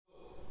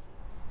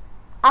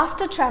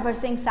After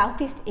traversing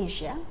Southeast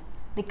Asia,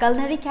 the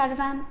Culinary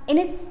Caravan in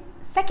its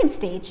second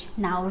stage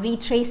now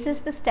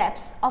retraces the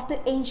steps of the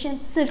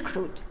ancient Silk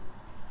Route.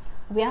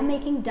 We are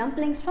making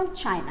dumplings from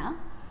China,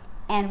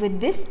 and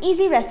with this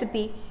easy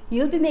recipe,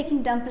 you'll be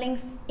making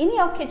dumplings in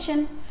your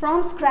kitchen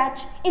from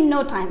scratch in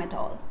no time at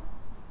all.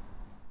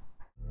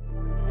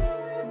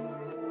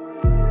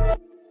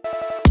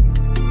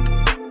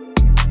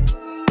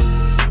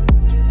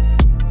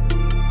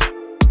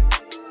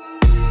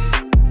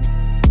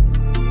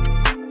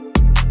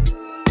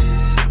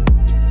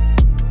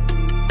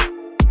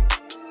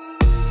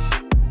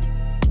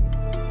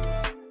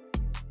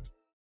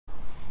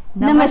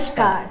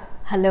 Namaskar,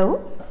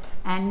 hello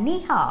and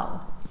ni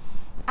hao.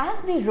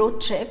 As we road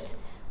tripped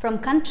from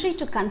country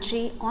to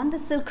country on the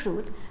Silk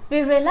Route,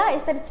 we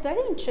realized that it's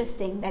very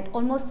interesting that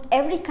almost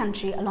every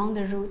country along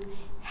the route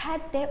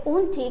had their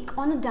own take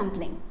on a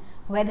dumpling,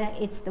 whether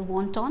it's the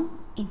wonton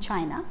in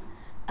China,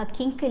 a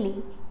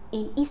kinkali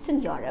in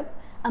Eastern Europe,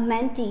 a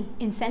manti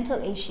in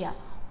Central Asia,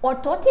 or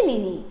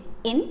tortellini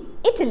in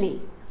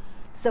Italy.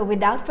 So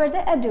without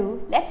further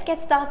ado, let's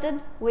get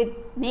started with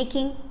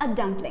making a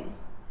dumpling.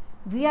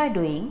 We are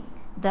doing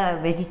the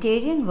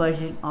vegetarian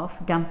version of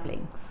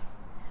dumplings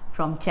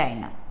from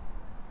China.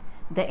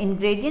 The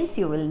ingredients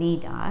you will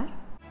need are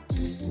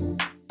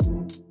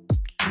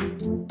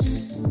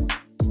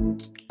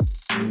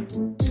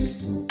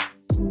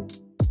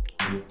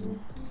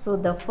So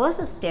the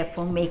first step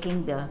for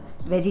making the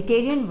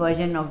vegetarian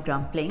version of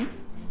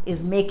dumplings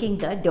is making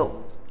the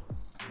dough.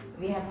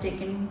 We have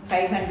taken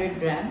 500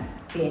 grams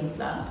plain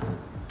flour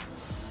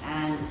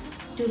and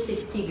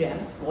 260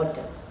 grams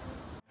water.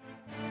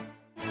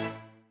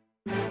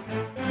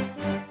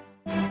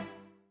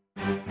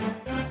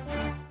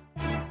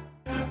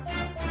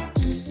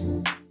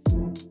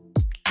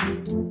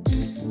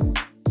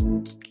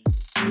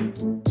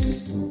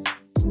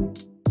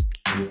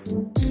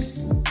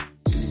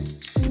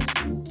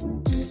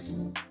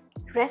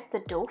 Rest the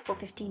dough for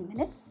 15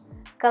 minutes,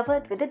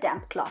 covered with a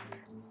damp cloth.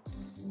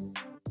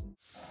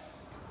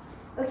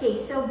 Okay,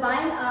 so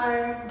while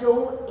our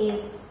dough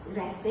is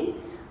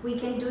resting, we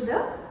can do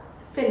the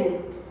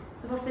filling.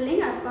 So for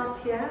filling, I've got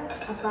here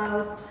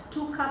about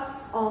 2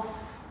 cups of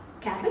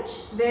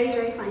cabbage,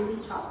 very finely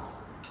chopped.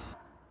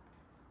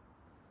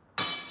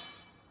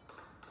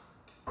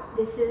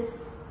 This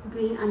is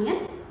green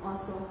onion,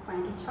 also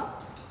finely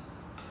chopped.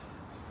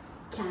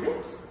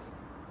 Carrot.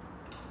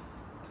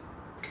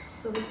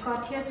 So we've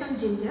got here some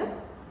ginger,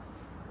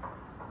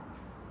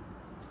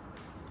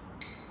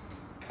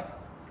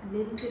 a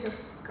little bit of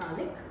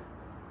garlic,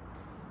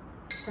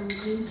 some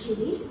green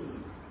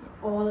chillis,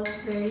 all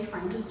very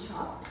finely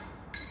chopped,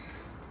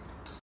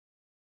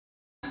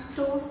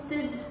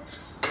 toasted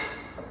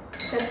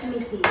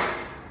sesame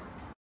seeds.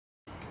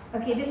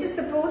 Okay, this is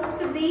supposed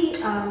to be,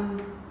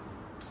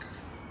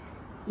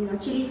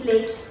 chili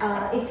flakes.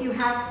 If you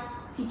have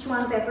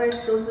Sichuan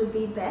peppers, those will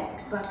be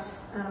best, but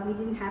we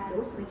didn't have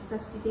those, which is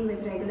substituting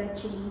with regular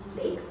chili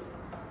flakes.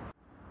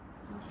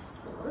 A lot of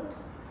salt.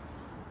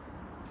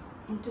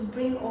 And to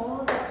bring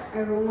all that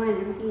aroma and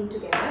everything in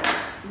together,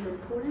 we will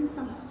pour in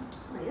some hot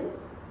oil.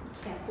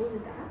 Be careful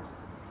with that.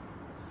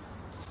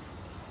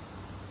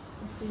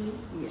 See,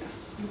 yeah.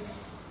 You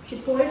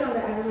should pour it on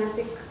the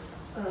aromatic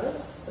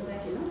herbs so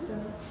that the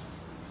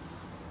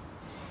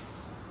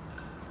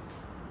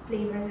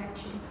flavors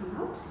actually come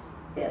out.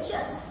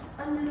 Just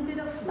a little bit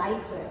of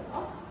light soy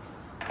sauce,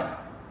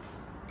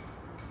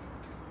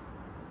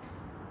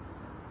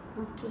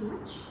 not too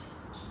much,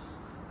 just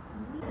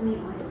sesame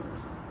oil,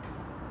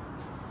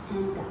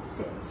 and that's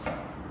it.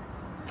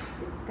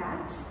 With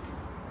that,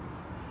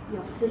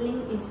 your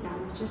filling is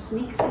done. Just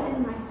mix it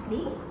in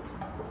nicely.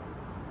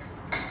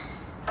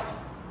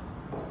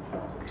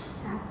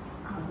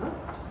 That's our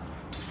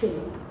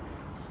filling.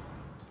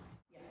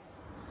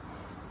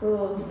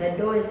 So the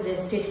dough is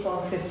rested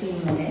for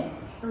 15 minutes.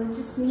 So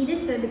just knead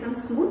it till it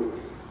becomes smooth,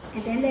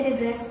 and then let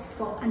it rest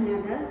for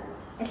another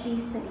at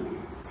least 30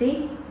 minutes.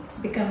 See, it's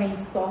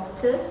becoming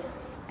softer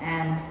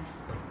and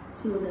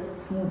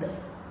smoother.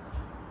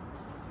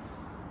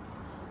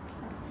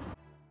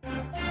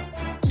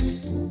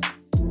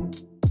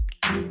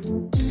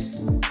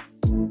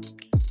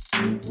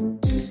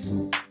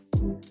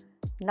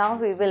 Now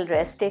we will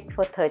rest it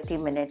for 30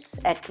 minutes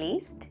at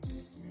least,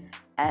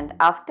 and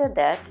after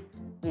that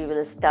we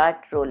will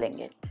start rolling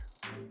it.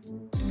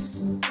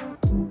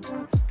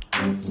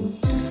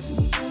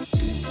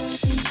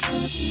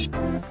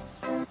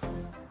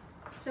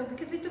 So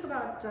because we took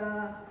about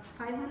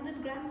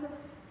 500 grams of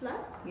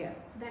flour, yeah,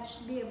 so that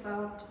should be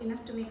about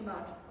enough to make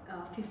about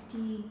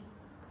 50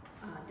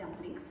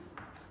 dumplings.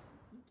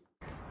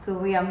 So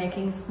we are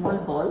making small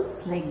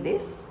balls like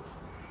this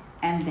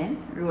and then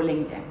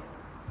rolling them.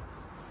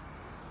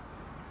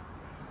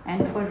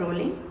 And for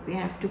rolling, we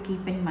have to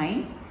keep in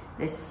mind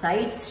the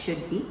sides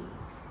should be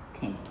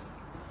thin.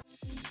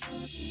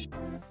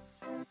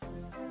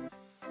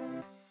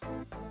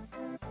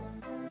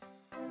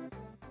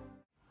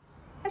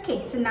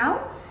 Okay, so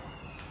now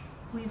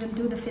we will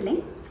do the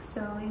filling.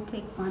 So you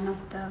take one of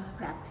the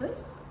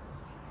wrappers,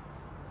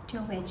 Put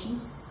your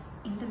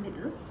veggies in the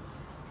middle.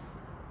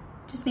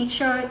 Just make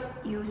sure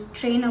you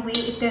strain away.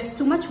 If there's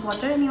too much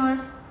water in your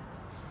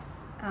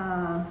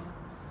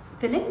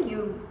filling,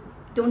 you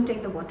don't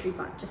take the watery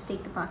part, just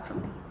take the part from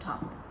the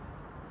top.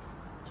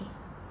 Okay,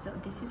 so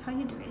this is how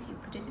you do it. You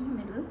put it in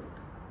the middle.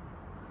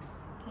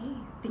 Okay,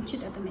 pinch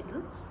it at the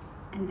middle,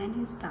 and then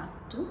you start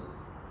to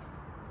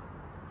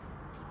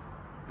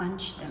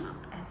bunch them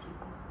up as you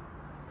go.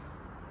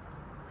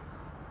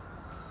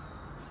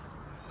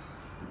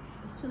 So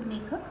this will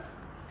make a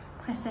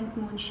crescent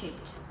moon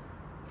shaped.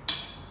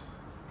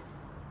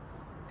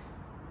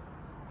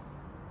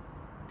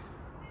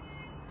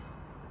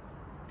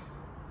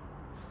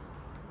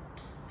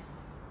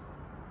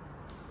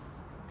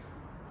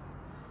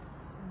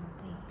 So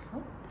there you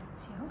go,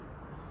 that's your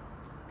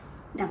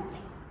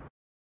dumpling.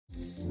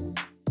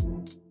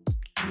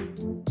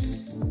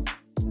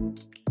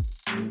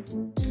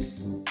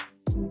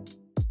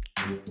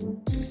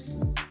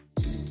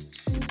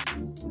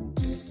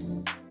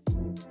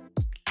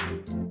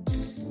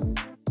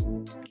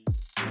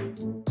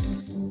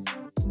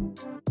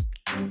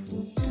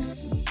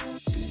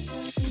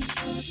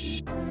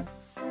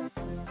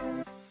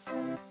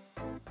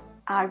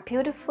 Our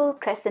beautiful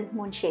crescent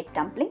moon shaped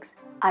dumplings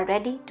are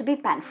ready to be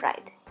pan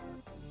fried.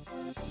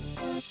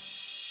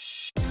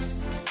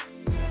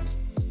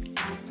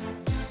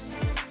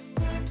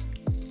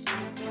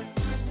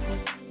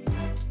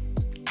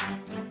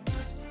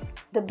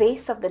 The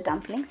base of the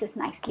dumplings is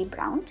nicely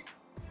browned.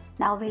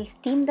 Now we'll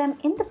steam them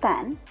in the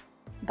pan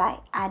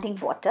by adding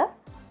water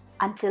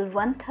until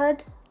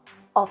 1/3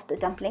 of the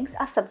dumplings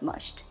are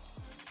submerged.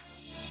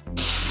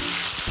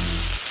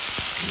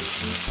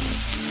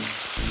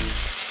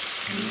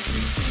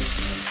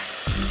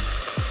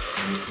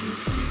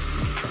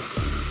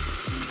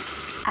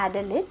 Add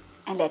a lid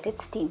and let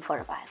it steam for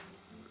a while.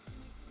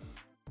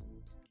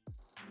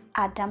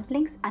 Our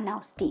dumplings are now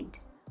steamed.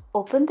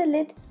 Open the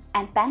lid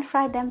and pan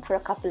fry them for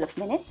a couple of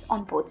minutes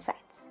on both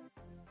sides.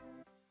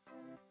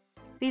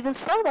 We will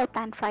serve our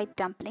pan fried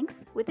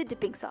dumplings with a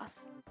dipping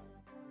sauce.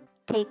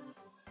 Take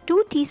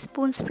 2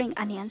 teaspoons spring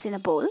onions in a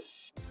bowl.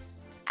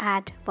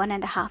 Add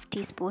 1.5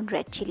 teaspoon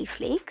red chili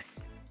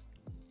flakes,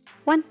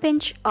 1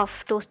 pinch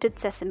of toasted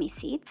sesame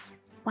seeds,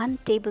 1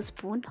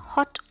 tablespoon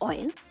hot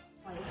oil,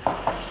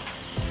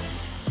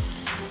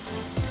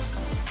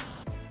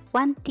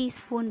 1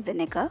 teaspoon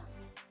vinegar,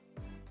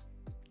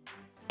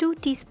 2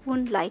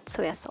 teaspoon light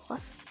soya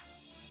sauce,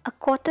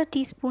 1/4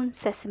 teaspoon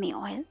sesame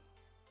oil.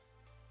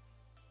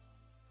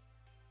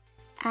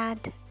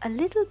 Add a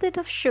little bit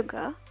of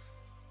sugar.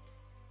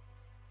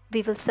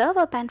 We will serve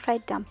our pan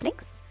fried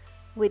dumplings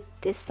with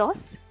this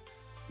sauce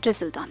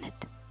drizzled on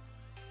it.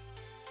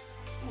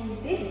 And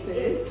this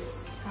is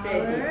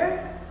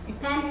our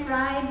pan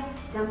fried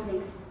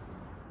dumplings.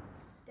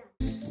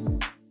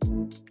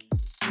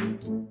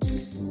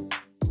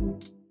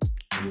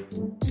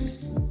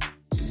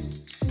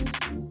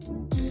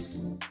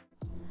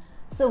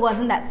 So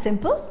wasn't that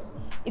simple?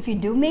 If you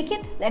do make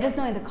it, let us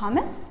know in the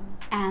comments,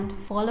 and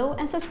follow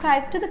and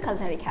subscribe to the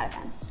Culinary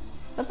Caravan.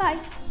 Bye-bye.